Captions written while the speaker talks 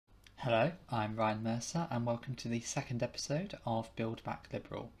Hello, I'm Ryan Mercer and welcome to the second episode of Build Back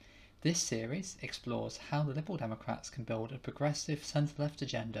Liberal. This series explores how the Liberal Democrats can build a progressive centre-left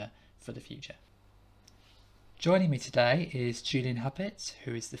agenda for the future. Joining me today is Julian Huppert,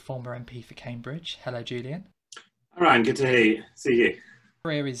 who is the former MP for Cambridge. Hello, Julian. Ryan, good to see you.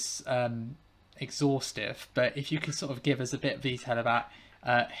 Career is exhaustive, but if you could sort of give us a bit of detail about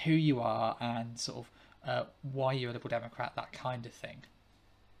who you are and sort of why you're a Liberal Democrat, that kind of thing.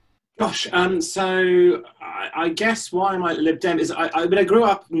 Gosh, so I guess why am I Lib Dem is I grew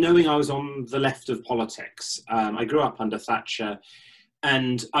up knowing I was on the left of politics. I grew up under Thatcher,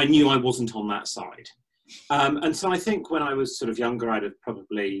 and I knew I wasn't on that side. And so I think when I was sort of younger, I'd have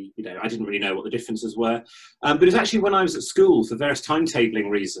probably, I didn't really know what the differences were. But it was actually when I was at school, for various timetabling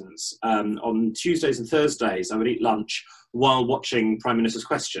reasons, on Tuesdays and Thursdays, I would eat lunch while watching Prime Minister's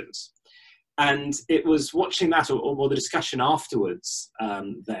Questions. And it was watching that or the discussion afterwards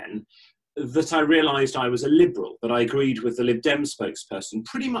then that I realised I was a Liberal, that I agreed with the Lib Dem spokesperson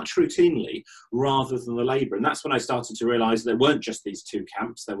pretty much routinely rather than the Labour. And that's when I started to realise there weren't just these two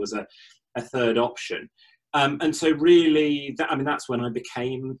camps, there was a third option. And so really, that's when I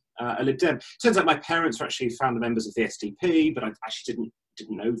became a Lib Dem. Turns out my parents were actually founder members of the SDP, but I actually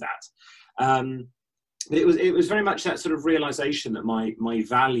didn't know that. But it was very much that sort of realisation that my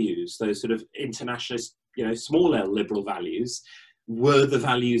values, those sort of internationalist, small L liberal values, were the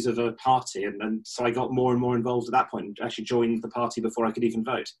values of a party. And so I got more and more involved at that point, actually joined the party before I could even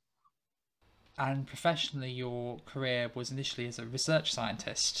vote. And professionally, your career was initially as a research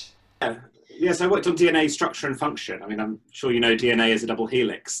scientist. Yes, I worked on DNA structure and function. I'm sure you know DNA is a double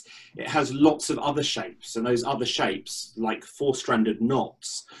helix. It has lots of other shapes, and those other shapes, like four-stranded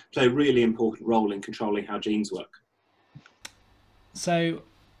knots, play a really important role in controlling how genes work. So,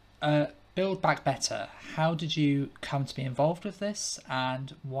 Build Back Better, how did you come to be involved with this,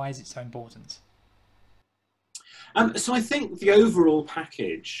 and why is it so important? So I think the overall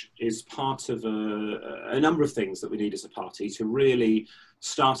package is part of a number of things that we need as a party to really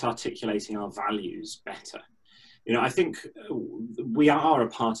start articulating our values better. I think we are a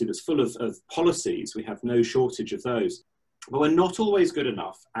party that's full of policies. We have no shortage of those, but we're not always good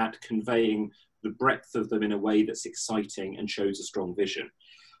enough at conveying the breadth of them in a way that's exciting and shows a strong vision.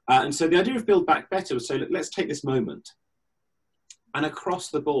 And so the idea of Build Back Better was, so look, let's take this moment and across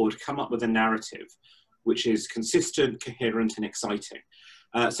the board come up with a narrative which is consistent, coherent and exciting.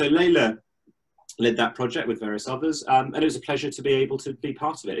 So Layla led that project with various others, and it was a pleasure to be able to be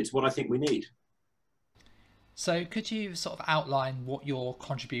part of it. It's what I think we need. So could you sort of outline what your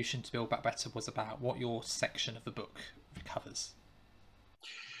contribution to Build Back Better was about, what your section of the book covers?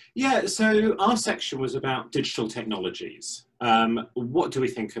 Yeah, so our section was about digital technologies. What do we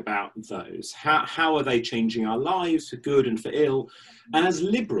think about those? How are they changing our lives for good and for ill? And as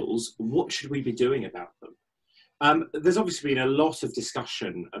Liberals, what should we be doing about them? There's obviously been a lot of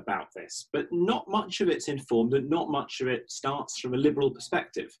discussion about this, but not much of it's informed and not much of it starts from a Liberal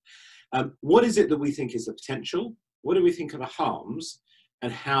perspective. What is it that we think is the potential? What do we think are the harms?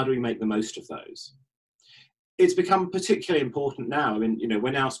 And how do we make the most of those? It's become particularly important now.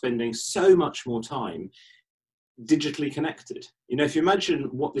 We're now spending so much more time digitally connected. If you imagine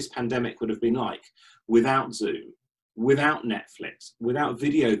what this pandemic would have been like without Zoom, without Netflix, without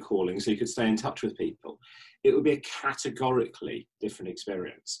video calling so you could stay in touch with people, it would be a categorically different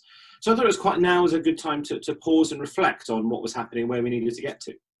experience. So I thought it was quite now was a good time to pause and reflect on what was happening, where we needed to get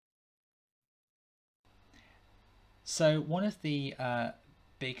to. So one of the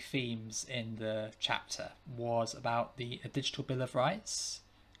big themes in the chapter was about the Digital Bill of Rights.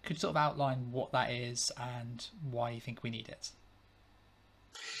 Could you sort of outline what that is and why you think we need it?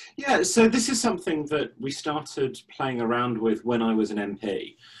 Yeah, so this is something that we started playing around with when I was an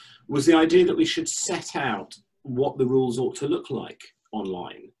MP, was the idea that we should set out what the rules ought to look like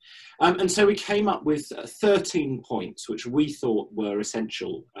online. And so we came up with 13 points which we thought were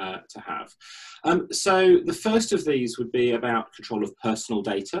essential to have. So the first of these would be about control of personal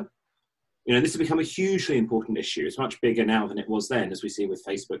data. This has become a hugely important issue. It's much bigger now than it was then, as we see with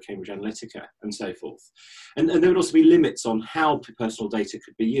Facebook, Cambridge Analytica, and so forth. And there would also be limits on how personal data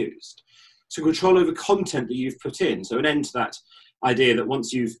could be used. So control over content that you've put in. So an end to that idea that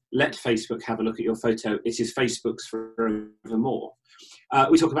once you've let Facebook have a look at your photo, it is Facebook's forevermore.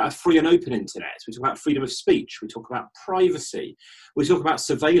 We talk about a free and open internet. We talk about freedom of speech. We talk about privacy. We talk about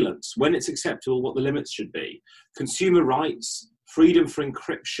surveillance, when it's acceptable, what the limits should be. Consumer rights, freedom for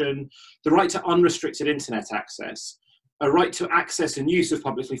encryption, the right to unrestricted internet access, a right to access and use of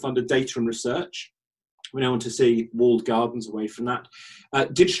publicly funded data and research. We now want to see walled gardens away from that.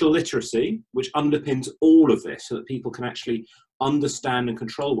 Digital literacy, which underpins all of this so that people can actually understand and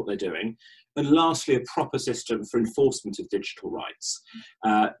control what they're doing. And lastly, a proper system for enforcement of digital rights,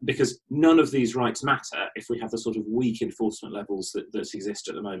 because none of these rights matter if we have the sort of weak enforcement levels that exist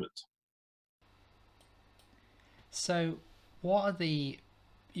at the moment. So what are the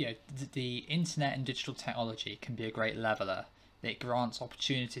internet and digital technology can be a great leveller. It grants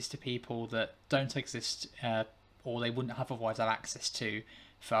opportunities to people that don't exist or they wouldn't have otherwise have access to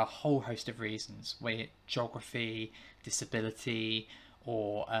for a whole host of reasons, whether it's geography, disability,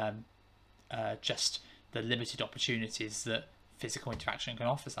 or just the limited opportunities that physical interaction can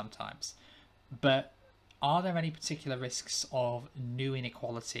offer sometimes. But are there any particular risks of new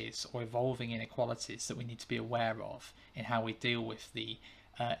inequalities or evolving inequalities that we need to be aware of in how we deal with the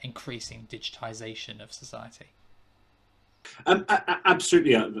increasing digitisation of society?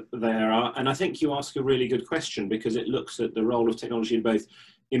 Absolutely, there are. And I think you ask a really good question, because it looks at the role of technology in both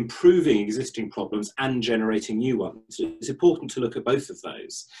improving existing problems and generating new ones. It's important to look at both of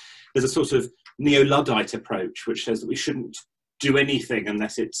those. There's a sort of neo-Luddite approach which says that we shouldn't do anything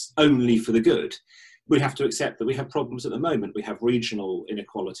unless it's only for the good. We have to accept that we have problems at the moment. We have regional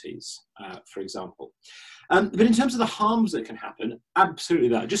inequalities, for example. But in terms of the harms that can happen, absolutely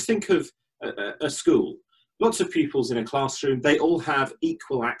that. Just think of a school. Lots of pupils in a classroom, they all have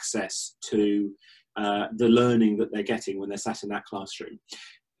equal access to the learning that they're getting when they're sat in that classroom.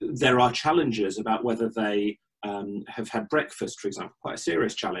 There are challenges about whether they have had breakfast, for example, quite a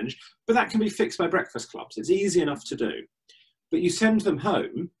serious challenge, but that can be fixed by breakfast clubs. It's easy enough to do. But you send them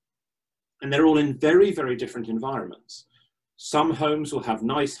home, and they're all in very, very different environments. Some homes will have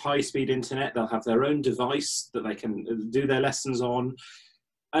nice high-speed internet, they'll have their own device that they can do their lessons on,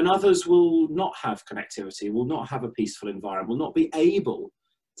 and others will not have connectivity, will not have a peaceful environment, will not be able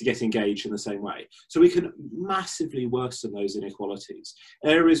to get engaged in the same way. So we can massively worsen those inequalities.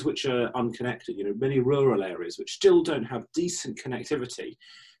 Areas which are unconnected, many rural areas which still don't have decent connectivity,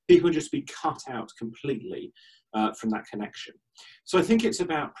 people will just be cut out completely from that connection. So I think it's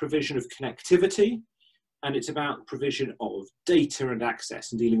about provision of connectivity, and it's about provision of data and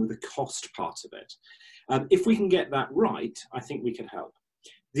access and dealing with the cost part of it. If we can get that right, I think we can help.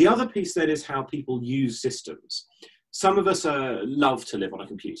 The other piece then is how people use systems. Some of us love to live on a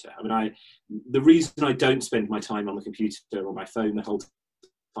computer. I mean, the reason I don't spend my time on the computer or my phone the whole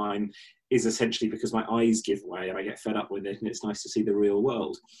time is essentially because my eyes give way and I get fed up with it, and it's nice to see the real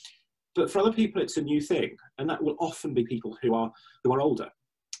world. But for other people, it's a new thing, and that will often be people who are older,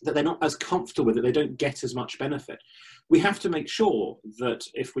 that they're not as comfortable with it, they don't get as much benefit. We have to make sure that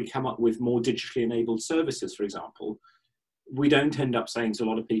if we come up with more digitally enabled services, for example, we don't end up saying to a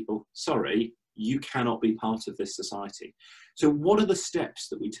lot of people, sorry, you cannot be part of this society. So what are the steps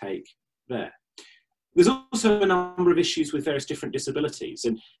that we take there? There's also a number of issues with various different disabilities.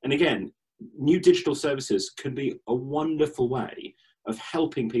 And again, new digital services can be a wonderful way of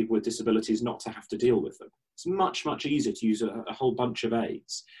helping people with disabilities not to have to deal with them. It's much, much easier to use a whole bunch of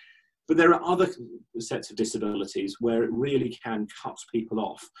aids. But there are other sets of disabilities where it really can cut people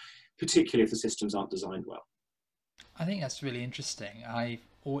off, particularly if the systems aren't designed well. I think that's really interesting. It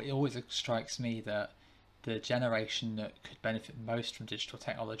always strikes me that the generation that could benefit most from digital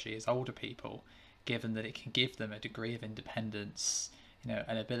technology is older people, given that it can give them a degree of independence,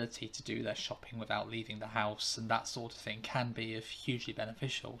 an ability to do their shopping without leaving the house, and that sort of thing can be hugely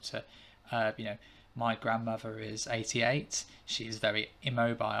beneficial to, my grandmother is 88. She's very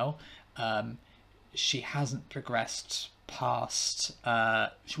immobile. She hasn't progressed past,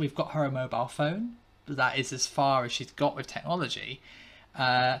 we've got her a mobile phone. That is as far as she's got with technology,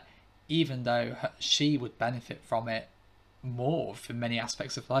 even though she would benefit from it more for many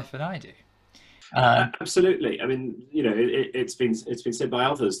aspects of life than I do. Absolutely. I mean, it's been said by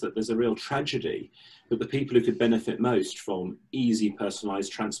others that there's a real tragedy that the people who could benefit most from easy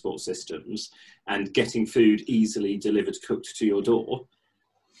personalised transport systems and getting food easily delivered, cooked to your door,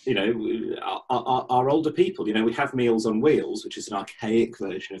 are older people. We have Meals on Wheels, which is an archaic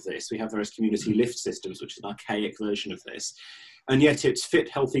version of this. We have various community lift systems, which is an archaic version of this. And yet it's fit,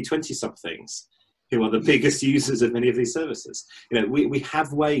 healthy 20-somethings who are the biggest users of many of these services. We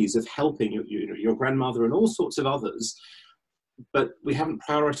have ways of helping your grandmother and all sorts of others, but we haven't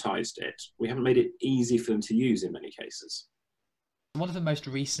prioritised it. We haven't made it easy for them to use in many cases. One of the most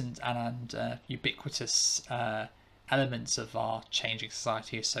recent and ubiquitous elements of our changing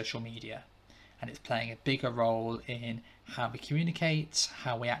society is social media, and it's playing a bigger role in how we communicate,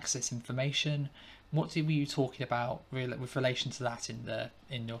 how we access information. What were you talking about with relation to that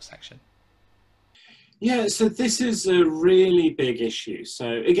in your section? Yeah, so this is a really big issue.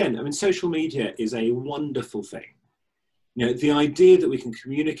 So again, I mean, social media is a wonderful thing. You know, the idea that we can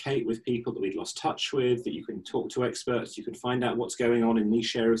communicate with people that we'd lost touch with, that you can talk to experts, you can find out what's going on in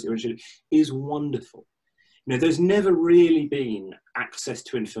niche areas is wonderful. You know, there's never really been access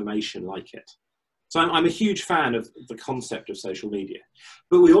to information like it. So I'm a huge fan of the concept of social media,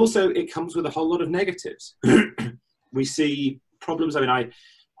 but it comes with a whole lot of negatives. We see problems. I mean,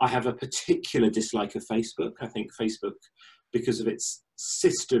 I have a particular dislike of Facebook. I think Facebook, because of its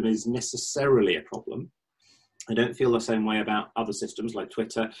system, is necessarily a problem. I don't feel the same way about other systems like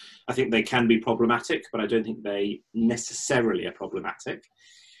Twitter. I think they can be problematic, but I don't think they necessarily are problematic.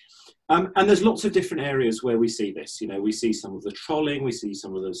 And there's lots of different areas where we see this. You know, we see some of the trolling, we see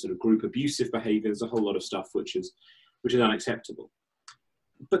some of the sort of group abusive behaviour. There's a whole lot of stuff which is unacceptable.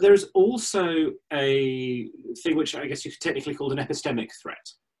 But there is also a thing which I guess you could technically call an epistemic threat.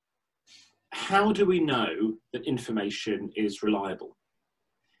 How do we know that information is reliable?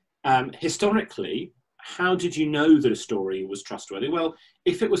 Historically, how did you know that a story was trustworthy? Well,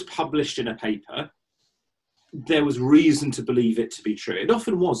 if it was published in a paper, there was reason to believe it to be true. It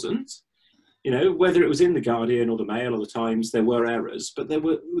often wasn't. You know, whether it was in the Guardian or the Mail or the Times, there were errors, but there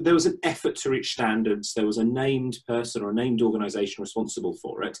was an effort to reach standards. There was a named person or a named organisation responsible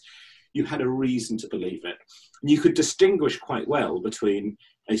for it. You had a reason to believe it. And you could distinguish quite well between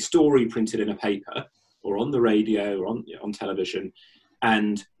a story printed in a paper or on the radio or on television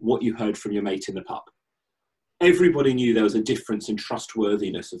and what you heard from your mate in the pub. Everybody knew there was a difference in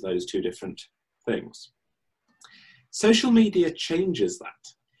trustworthiness of those two different things. Social media changes that,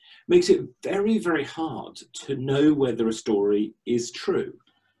 makes it very, very hard to know whether a story is true.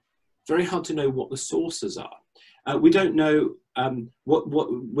 Very hard to know what the sources are. We don't know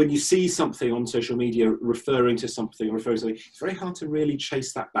when you see something on social media referring to something, it's very hard to really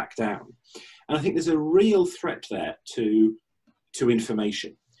chase that back down. And I think there's a real threat there to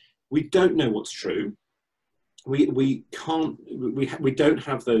information. We don't know what's true. We don't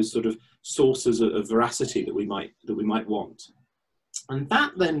have those sort of sources of veracity that we might want, and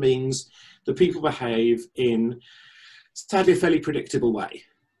that then means that people behave in, sadly, a fairly predictable way.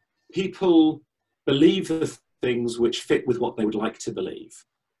 People believe the things which fit with what they would like to believe.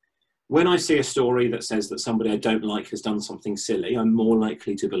 When I see a story that says that somebody I don't like has done something silly, I'm more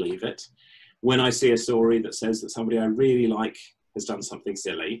likely to believe it. When I see a story that says that somebody I really like has done something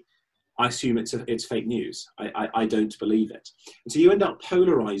silly, I assume it's fake news. I don't believe it. And so you end up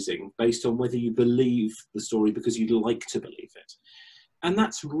polarizing based on whether you believe the story because you'd like to believe it. And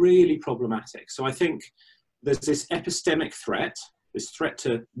that's really problematic. So I think there's this epistemic threat, this threat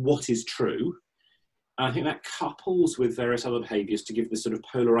to what is true. And I think that couples with various other behaviors to give this sort of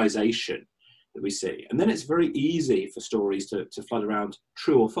polarization that we see. And then it's very easy for stories to flood around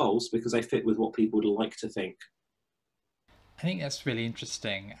true or false because they fit with what people would like to think. I think that's really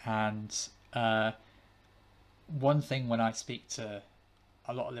interesting, and one thing when I speak to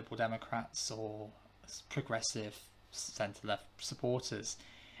a lot of Liberal Democrats or progressive centre-left supporters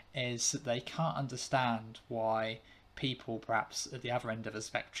is that they can't understand why people perhaps at the other end of the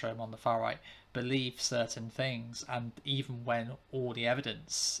spectrum on the far right believe certain things, and even when all the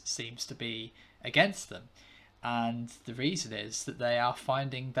evidence seems to be against them. And the reason is that they are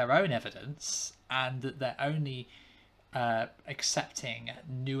finding their own evidence, and that they're only accepting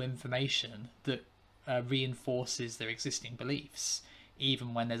new information that reinforces their existing beliefs,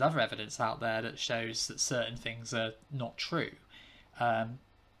 even when there's other evidence out there that shows that certain things are not true. I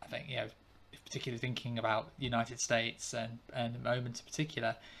think, you know, particularly thinking about the United States and the moment in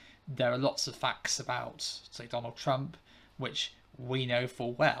particular, there are lots of facts about, say, Donald Trump, which we know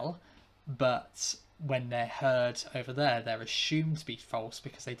full well, but when they're heard over there, they're assumed to be false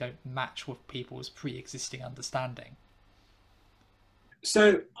because they don't match with people's pre-existing understanding.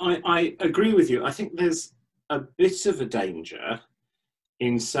 So I agree with you. I think there's a bit of a danger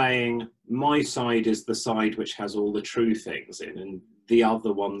in saying my side is the side which has all the true things in, and the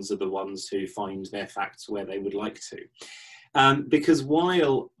other ones are the ones who find their facts where they would like to. Because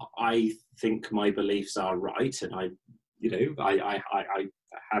while I think my beliefs are right, and I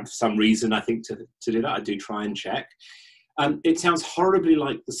have some reason I think to do that, I do try and check. It sounds horribly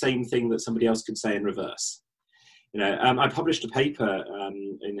like the same thing that somebody else could say in reverse. You know, I published a paper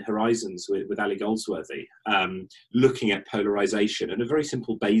in Horizons with Ali Goldsworthy, looking at polarization and a very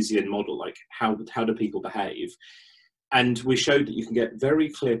simple Bayesian model, like how do people behave, and we showed that you can get very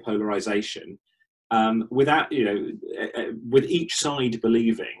clear polarization without, you know, with each side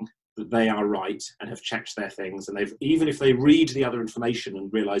believing that they are right and have checked their things, and even if they read the other information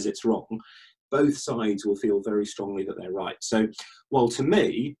and realize it's wrong, both sides will feel very strongly that they're right. So while to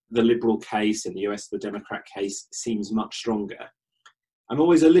me, the Liberal case in the US, the Democrat case seems much stronger, I'm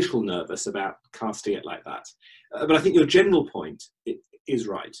always a little nervous about casting it like that. But I think your general point is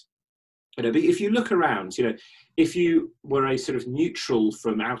right. You know, but if you look around, you know, if you were a sort of neutral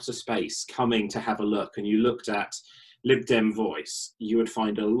from outer space coming to have a look, and you looked at Lib Dem Voice, you would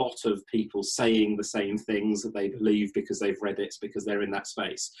find a lot of people saying the same things that they believe because they've read it, because they're in that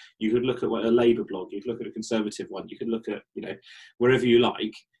space. You could look at a Labour blog, you could look at a Conservative one, you could look at, you know, wherever you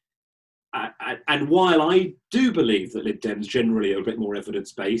like. And while I do believe that Lib Dems generally are a bit more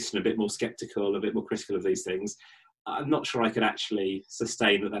evidence-based and a bit more sceptical, a bit more critical of these things, I'm not sure I could actually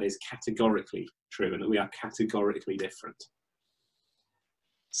sustain that that is categorically true and that we are categorically different.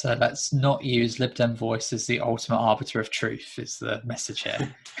 So let's not use Lib Dem Voice as the ultimate arbiter of truth, is the message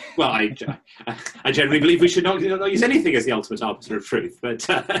here. Well, I generally believe we should not use anything as the ultimate arbiter of truth, but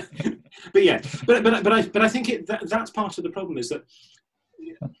yeah, but I think that's part of the problem, is that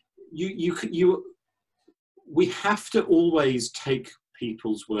we have to always take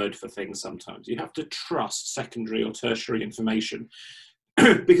people's word for things. Sometimes you have to trust secondary or tertiary information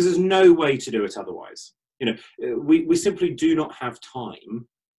because there's no way to do it otherwise. You know, we simply do not have time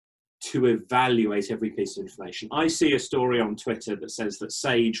to evaluate every piece of information. I see a story on Twitter that says that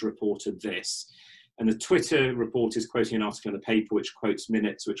Sage reported this, and the Twitter report is quoting an article in the paper which quotes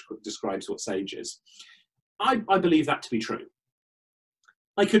minutes, which describes what Sage is. I believe that to be true.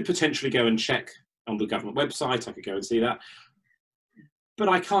 I could potentially go and check on the government website, I could go and see that, but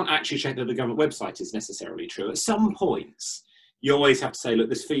I can't actually check that the government website is necessarily true. At some points, you always have to say, look,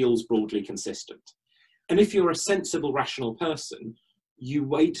 this feels broadly consistent. And if you're a sensible, rational person, you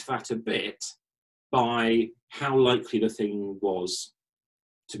weight that a bit by how likely the thing was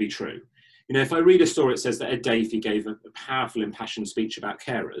to be true. You know, if I read a story that says that Ed Davey gave a powerful, impassioned speech about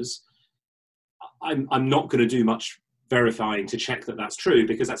carers, I'm not going to do much verifying to check that that's true,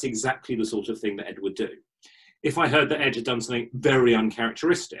 because that's exactly the sort of thing that Ed would do. If I heard that Ed had done something very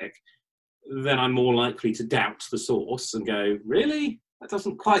uncharacteristic, then I'm more likely to doubt the source and go, really? That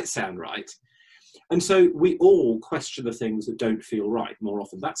doesn't quite sound right. And so we all question the things that don't feel right more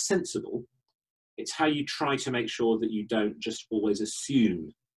often. That's sensible. It's how you try to make sure that you don't just always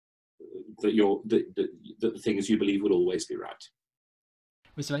assume that the things you believe will always be right.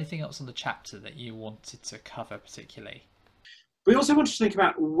 Was there anything else on the chapter that you wanted to cover particularly? We also wanted to think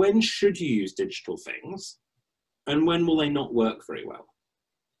about when should you use digital things and when will they not work very well.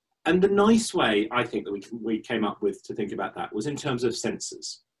 And the nice way, I think, that we came up with to think about that was in terms of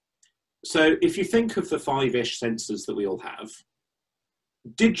sensors. So if you think of the 5-ish sensors that we all have,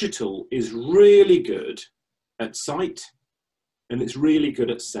 digital is really good at sight and it's really good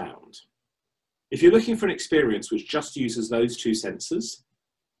at sound. If you're looking for an experience which just uses those two sensors,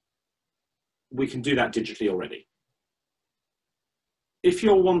 we can do that digitally already. If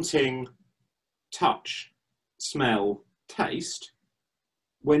you're wanting touch, smell, taste,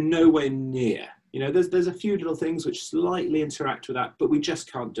 we're nowhere near. You know, there's a few little things which slightly interact with that, but we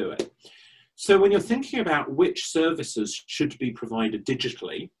just can't do it. So when you're thinking about which services should be provided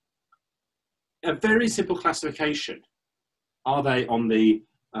digitally, a very simple classification. Are they on the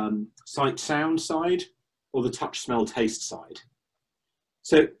sight sound side or the touch smell taste side?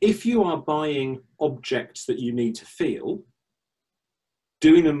 So if you are buying objects that you need to feel,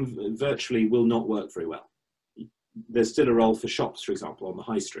 doing them virtually will not work very well. There's still a role for shops, for example, on the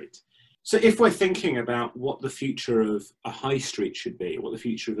high street. So if we're thinking about what the future of a high street should be, what the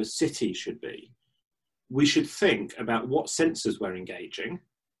future of a city should be, we should think about what sensors we're engaging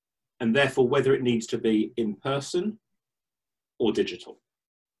and therefore whether it needs to be in person or digital.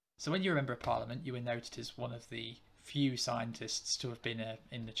 So when you were a member of Parliament, you were noted as one of the few scientists to have been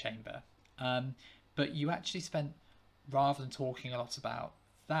in the chamber. But you actually spent, rather than talking a lot about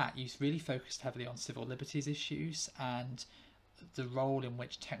that, you really focused heavily on civil liberties issues and the role in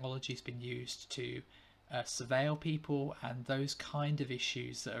which technology has been used to surveil people and those kind of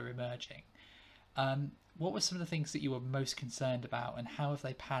issues that are emerging. What were some of the things that you were most concerned about and how have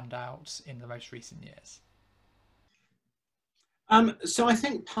they panned out in the most recent years? So I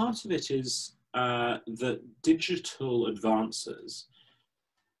think part of it is that digital advances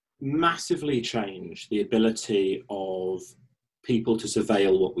massively change the ability of people to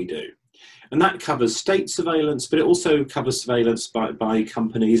surveil what we do. And that covers state surveillance, but it also covers surveillance by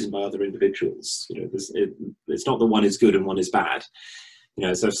companies and by other individuals. You know, it's not that one is good and one is bad. You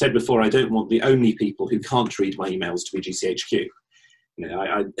know, as I've said before, I don't want the only people who can't read my emails to be GCHQ. You know,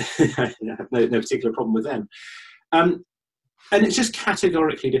 I have no particular problem with them. And it's just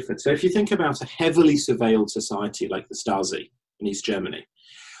categorically different. So if you think about a heavily surveilled society like the Stasi in East Germany,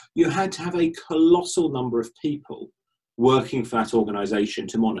 you had to have a colossal number of people working for that organization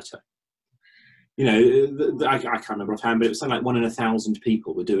to monitor. You know, I can't remember offhand, but it was something like 1 in 1,000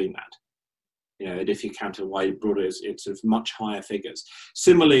 people were doing that. You know, and if you count a wide broader, it's sort of much higher figures.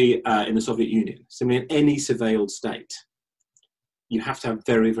 Similarly, in the Soviet Union, similarly in any surveilled state, you have to have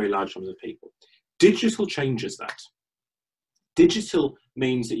very, very large numbers of people. Digital changes that. Digital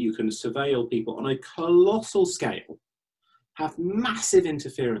means that you can surveil people on a colossal scale, have massive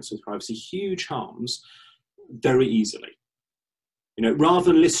interference with privacy, huge harms, very easily. You know, rather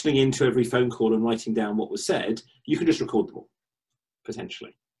than listening into every phone call and writing down what was said, you can just record them all,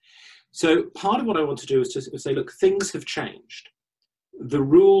 potentially. So part of what I want to do is to say, look, things have changed. The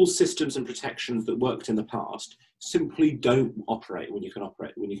rules, systems, and protections that worked in the past simply don't operate when you can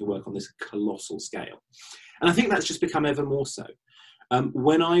work on this colossal scale. And I think that's just become ever more so.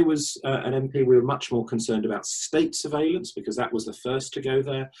 When I was an MP, we were much more concerned about state surveillance because that was the first to go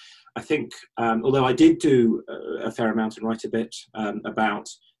there. I think, although I did do a fair amount and write a bit about,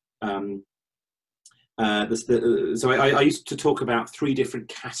 so I used to talk about 3 different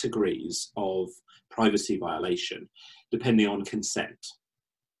categories of privacy violation, depending on consent.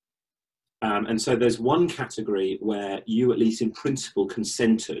 And so there's one category where you, at least in principle,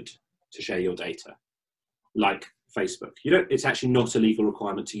 consented to share your data, like Facebook. It's actually not a legal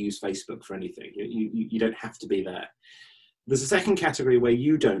requirement to use Facebook for anything. You don't have to be there. There's a second category where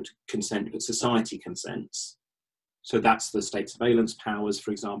you don't consent, but society consents. So that's the state surveillance powers,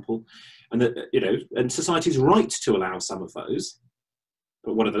 for example, and and society's right to allow some of those.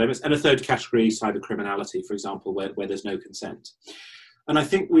 But what are the limits? And a third category, cyber criminality, for example, where there's no consent. And I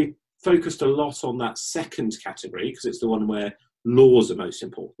think we focused a lot on that second category because it's the one where laws are most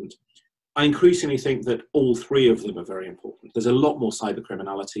important. I increasingly think that all 3 of them are very important. There's a lot more cyber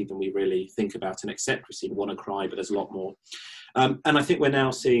criminality than we really think about and accept. We've seen WannaCry, but there's a lot more. And I think we're now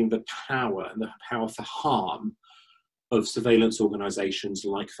seeing the power and the power for harm of surveillance organizations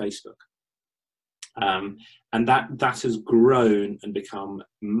like Facebook. And that has grown and become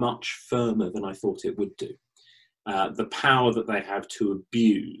much firmer than I thought it would do. The power that they have to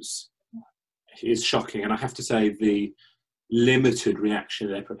abuse is shocking. And I have to say the limited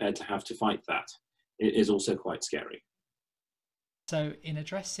reaction they're prepared to have to fight that is also quite scary. So in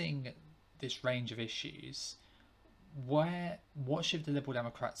addressing this range of issues, what should the Liberal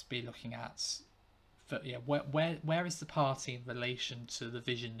Democrats be looking at? Where is the party in relation to the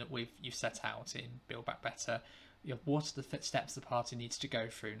vision that you've set out in Build Back Better? What are the steps the party needs to go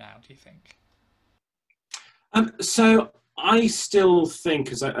through now, do you think? So I still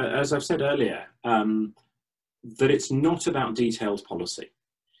think, as I've said earlier, that it's not about detailed policy.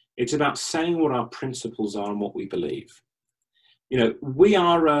 It's about saying what our principles are and what we believe. You know, we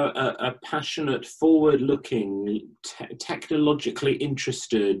are a passionate, forward-looking, technologically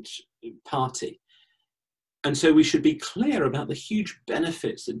interested party. And so we should be clear about the huge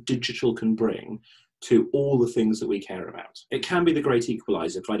benefits that digital can bring to all the things that we care about. It can be the great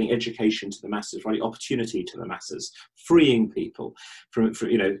equalizer, providing education to the masses, providing opportunity to the masses, freeing people from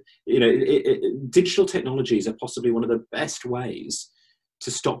digital technologies are possibly one of the best ways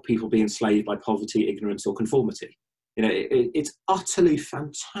to stop people being enslaved by poverty, ignorance, or conformity. You know, it's utterly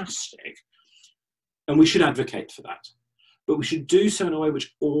fantastic, and we should advocate for that. But we should do so in a way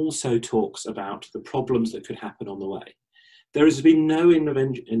which also talks about the problems that could happen on the way. There has been no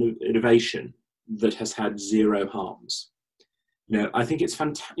innovation that has had 0 harms. You know, I think it's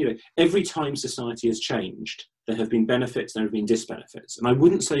fantastic. You know, every time society has changed, there have been benefits, there have been disbenefits. And I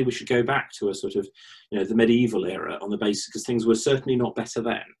wouldn't say we should go back to a sort of, the medieval era on the basis, because things were certainly not better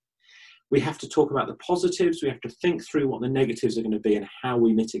then. We have to talk about the positives, we have to think through what the negatives are going to be and how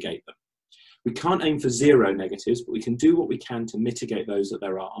we mitigate them. We can't aim for 0 negatives, but we can do what we can to mitigate those that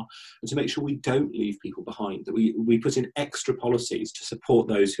there are and to make sure we don't leave people behind, that we put in extra policies to support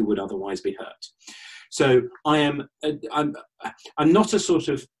those who would otherwise be hurt. So I'm not a sort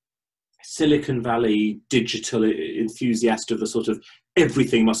of Silicon Valley digital enthusiast of the sort of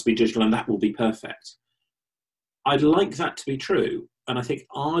everything must be digital and that will be perfect. I'd like that to be true. And I think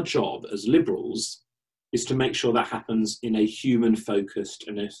our job as Liberals is to make sure that happens in a human-focused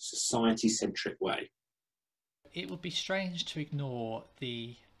and a society-centric way. It would be strange to ignore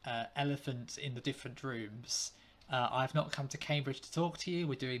the elephant in the different rooms. I've not come to Cambridge to talk to you.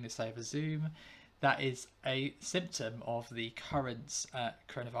 We're doing this over Zoom. That is a symptom of the current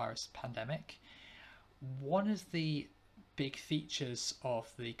coronavirus pandemic. One of the big features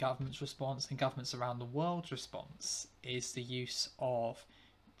of the government's response and governments around the world's response is the use of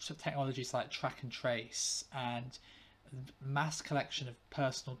technologies like track and trace and mass collection of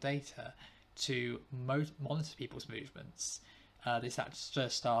personal data to monitor people's movements. This actually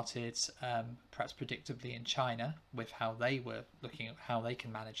started perhaps predictably in China with how they were looking at how they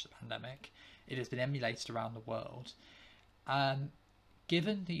can manage the pandemic. It has been emulated around the world.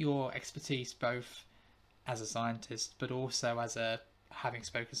 Given your expertise both as a scientist but also as having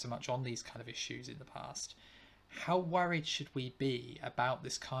spoken so much on these kind of issues in the past, how worried should we be about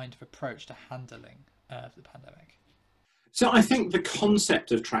this kind of approach to handling the pandemic? So I think the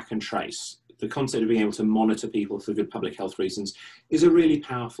concept of track and trace, the concept of being able to monitor people for good public health reasons, is a really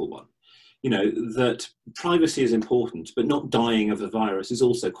powerful one. You know, that privacy is important, but not dying of the virus is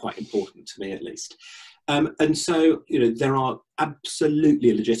also quite important, to me at least. And so, you know, there are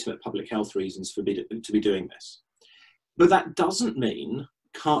absolutely legitimate public health reasons to be doing this. But that doesn't mean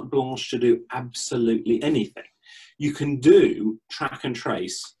carte blanche to do absolutely anything. You can do track and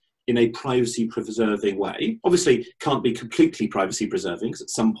trace in a privacy preserving way. Obviously, can't be completely privacy preserving because at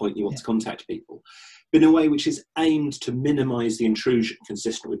some point you want to contact people, but in a way which is aimed to minimize the intrusion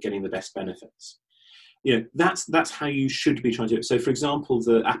consistent with getting the best benefits. You know, that's how you should be trying to do it. So, for example,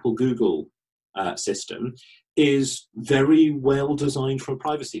 the Apple Google system is very well designed from a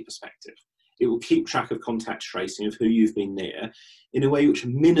privacy perspective. It will keep track of contact tracing of who you've been near in a way which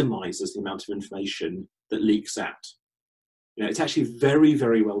minimizes the amount of information that leaks out. You know, it's actually very,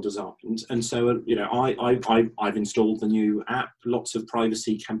 very well designed. And so, you know, I've installed the new app. Lots of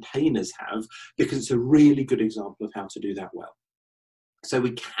privacy campaigners have, because it's a really good example of how to do that well. So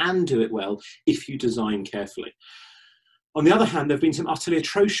we can do it well if you design carefully. On the other hand, there have been some utterly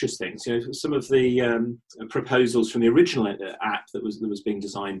atrocious things. You know, some of the proposals from the original app that was being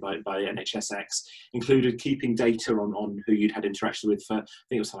designed by NHSX included keeping data on who you'd had interaction with for, I think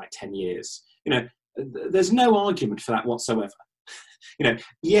it was like 10 years. You know, there's no argument for that whatsoever. You know,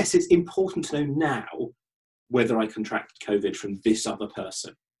 yes, it's important to know now whether I contracted COVID from this other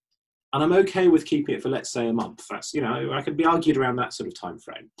person. And I'm okay with keeping it for, let's say, a month. That's, you know, I could be argued around that sort of time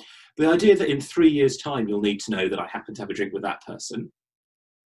frame. The idea that in 3 years' time you'll need to know that I happen to have a drink with that person,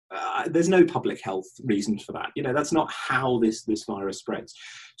 there's no public health reason for that. You know, that's not how this virus spreads.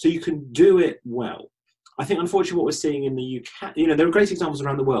 So you can do it well. I think, unfortunately, what we're seeing in the UK, you know, there are great examples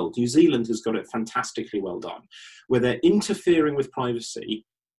around the world. New Zealand has got it fantastically well done, where they're interfering with privacy,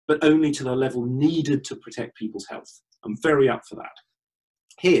 but only to the level needed to protect people's health. I'm very up for that.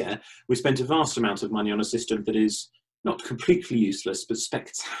 Here, we spent a vast amount of money on a system that is not completely useless, but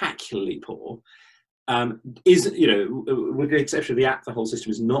spectacularly poor. You know, with the exception of the app, the whole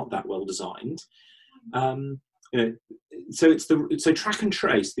system is not that well designed. You know, so track and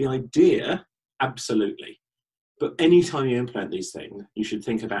trace, the idea, absolutely. But anytime you implement these things, you should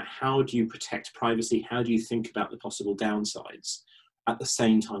think about how do you protect privacy? How do you think about the possible downsides at the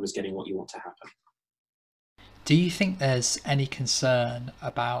same time as getting what you want to happen? Do you think there's any concern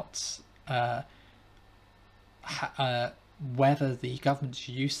about whether the government's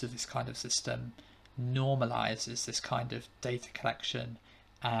use of this kind of system normalises this kind of data collection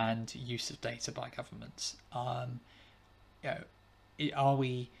and use of data by governments? You know, are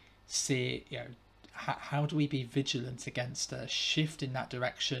we see? You know, how do we be vigilant against a shift in that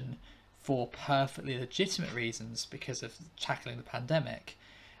direction for perfectly legitimate reasons because of tackling the pandemic?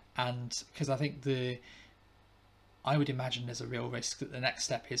 And because I think I would imagine there's a real risk that the next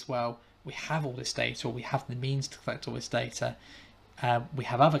step is, well, we have all this data, or we have the means to collect all this data. We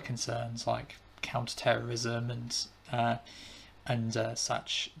have other concerns like counter-terrorism and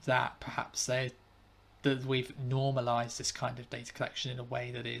such, that perhaps that we've normalised this kind of data collection in a way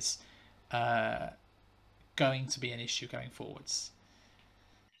that is going to be an issue going forwards.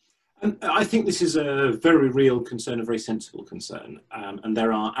 And I think this is a very real concern, a very sensible concern. And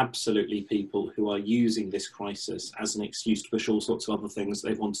there are absolutely people who are using this crisis as an excuse to push all sorts of other things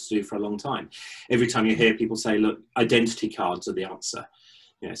they've wanted to do for a long time. Every time you hear people say, look, identity cards are the answer.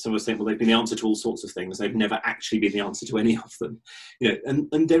 You know, some of us think, well, they've been the answer to all sorts of things. They've never actually been the answer to any of them. You know,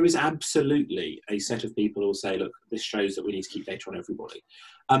 and there is absolutely a set of people who will say, look, this shows that we need to keep data on everybody.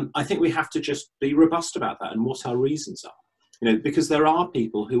 I think we have to just be robust about that and what our reasons are. You know, because there are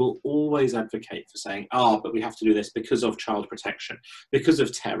people who will always advocate for saying, but we have to do this because of child protection, because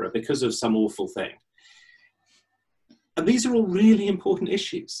of terror, because of some awful thing. And these are all really important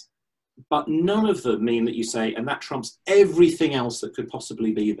issues, but none of them mean that you say, and that trumps everything else that could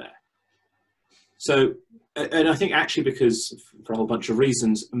possibly be there. So, and I think actually because, for a whole bunch of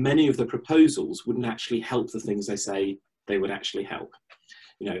reasons, many of the proposals wouldn't actually help the things they say they would actually help.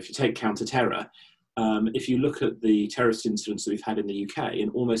 You know, if you take counter-terror, if you look at the terrorist incidents that we've had in the UK, in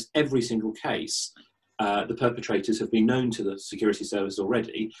almost every single case, the perpetrators have been known to the security service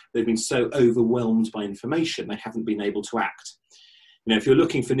already. They've been so overwhelmed by information, they haven't been able to act. You know, if you're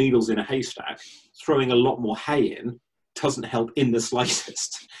looking for needles in a haystack, throwing a lot more hay in doesn't help in the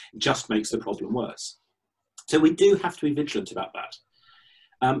slightest. It just makes the problem worse. So we do have to be vigilant about that.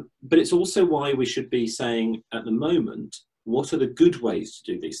 But it's also why we should be saying at the moment, what are the good ways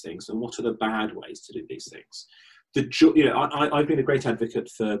to do these things and what are the bad ways to do these things? I've been a great advocate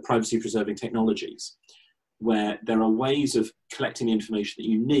for privacy preserving technologies, where there are ways of collecting the information that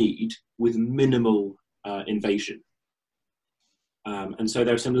you need with minimal invasion. And so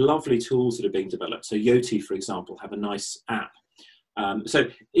there are some lovely tools that are being developed. So Yoti, for example, have a nice app. So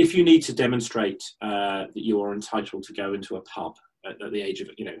if you need to demonstrate that you are entitled to go into a pub at the age of,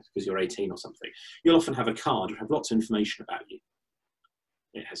 because you're 18 or something, you'll often have a card that have lots of information about you.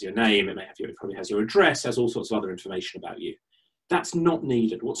 It has your name, it probably has your address, has all sorts of other information about you. That's not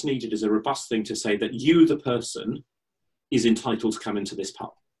needed. What's needed is a robust thing to say that you, the person, is entitled to come into this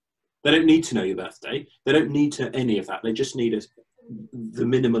pub. They don't need to know your birthday. They don't need to any of that. They just need the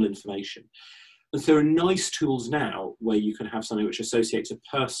minimal information. And so there are nice tools now where you can have something which associates a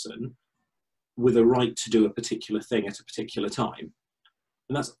person with a right to do a particular thing at a particular time.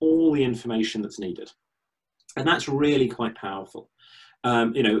 And that's all the information that's needed. And that's really quite powerful.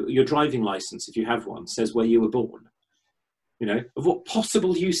 Your driving license, if you have one, says where you were born. Of what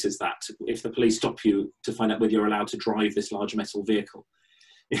possible use is that if the police stop you to find out whether you're allowed to drive this large metal vehicle?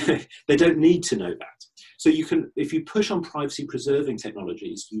 They don't need to know that. So you can, if you push on privacy preserving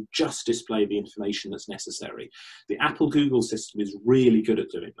technologies, you just display the information that's necessary. The Apple Google system is really good at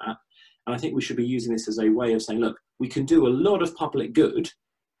doing that. And I think we should be using this as a way of saying, look, we can do a lot of public good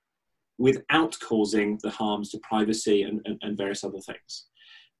without causing the harms to privacy and various other things.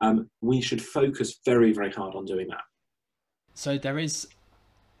 We should focus very, very hard on doing that. So there is,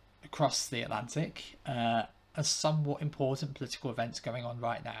 across the Atlantic, a somewhat important political event going on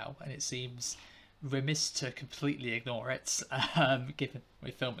right now, and it seems remiss to completely ignore it, given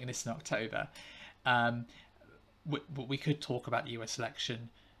we're filming this in October. We could talk about the US election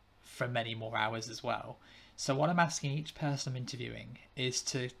for many more hours as well. So what I'm asking each person I'm interviewing is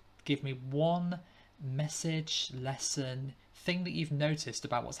to give me one message, lesson, thing that you've noticed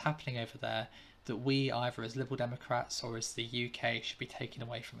about what's happening over there that we, either as Liberal Democrats or as the UK, should be taking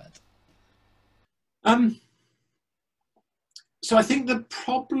away from it. So I think the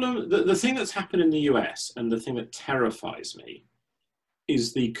problem, the thing that's happened in the US and the thing that terrifies me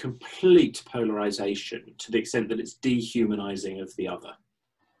is the complete polarization to the extent that it's dehumanizing of the other.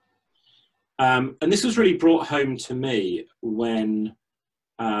 And this was really brought home to me when,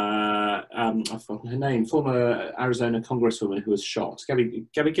 I've forgotten her name, former Arizona Congresswoman who was shot, Gabby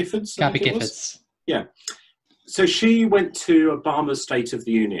Giffords? Gabby Giffords. Yeah. So she went to Obama's State of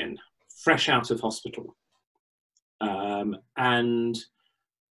the Union, fresh out of hospital. And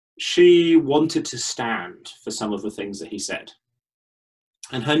she wanted to stand for some of the things that he said.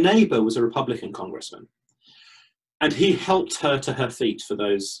 And her neighbor was a Republican congressman. And he helped her to her feet for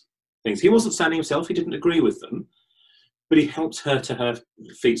those things. He wasn't standing himself, he didn't agree with them, but he helped her to her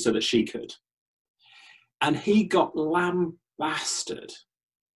feet so that she could. And he got lambasted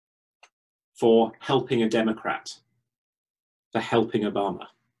for helping a Democrat, for helping Obama,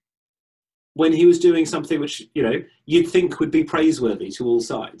 when he was doing something which, you'd think would be praiseworthy to all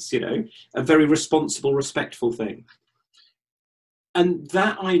sides, a very responsible, respectful thing. And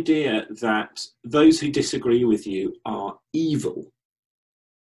that idea that those who disagree with you are evil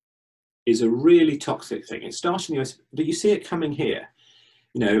is a really toxic thing. It starts in the US, but you see it coming here,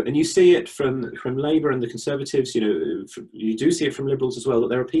 and you see it from Labour and the Conservatives, you do see it from Liberals as well, that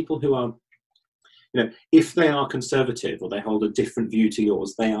there are people who are, if they are conservative or they hold a different view to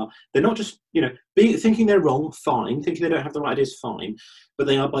yours, they're not just, thinking they're wrong, fine, thinking they don't have the right ideas, fine, but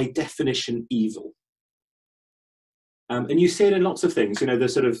they are by definition evil. And you see it in lots of things, the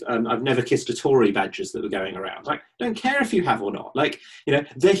sort of, I've never kissed a Tory badges that were going around. Like, don't care if you have or not. Like,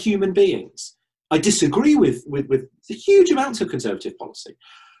 they're human beings. I disagree with huge amounts of conservative policy.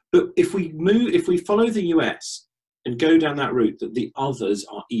 But if we follow the US and go down that route that the others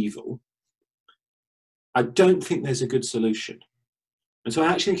are evil, I don't think there's a good solution. And so I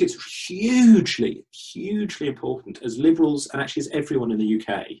actually think it's hugely, hugely important as Liberals and actually as everyone in the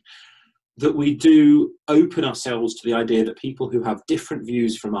UK that we do open ourselves to the idea that people who have different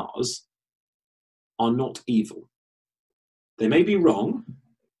views from ours are not evil. They may be wrong.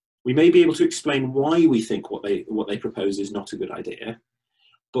 We may be able to explain why we think what they propose is not a good idea.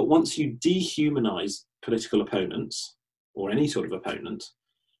 But once you dehumanize political opponents or any sort of opponent,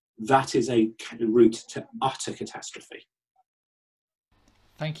 that is a route to utter catastrophe.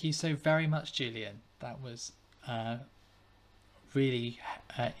 Thank you so very much, Julian. That was really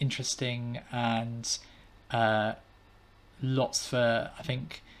interesting and lots for, I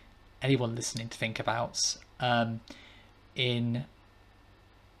think, anyone listening to think about. in,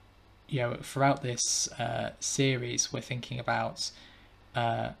 throughout this series, we're thinking about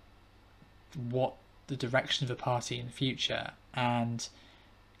what the direction of the party in the future, and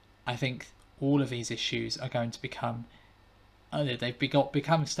I think all of these issues are going to become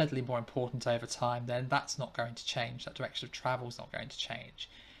steadily more important over time. Then that's not going to change. That direction of travel is not going to change.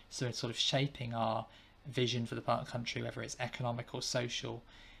 So it's sort of shaping our vision for the part of the country, whether it's economic or social.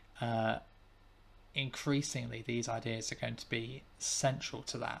 Increasingly, these ideas are going to be central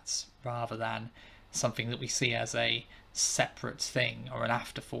to that, rather than something that we see as a separate thing or an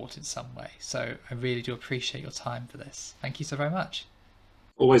afterthought in some way. So I really do appreciate your time for this. Thank you so very much.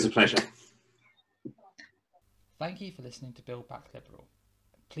 Always a pleasure. Thank you for listening to Build Back Liberal.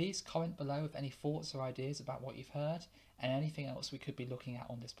 Please comment below with any thoughts or ideas about what you've heard and anything else we could be looking at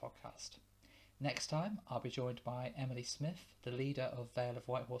on this podcast. Next time, I'll be joined by Emily Smith, the leader of Vale of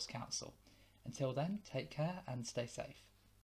Whitehorse Council. Until then, take care and stay safe.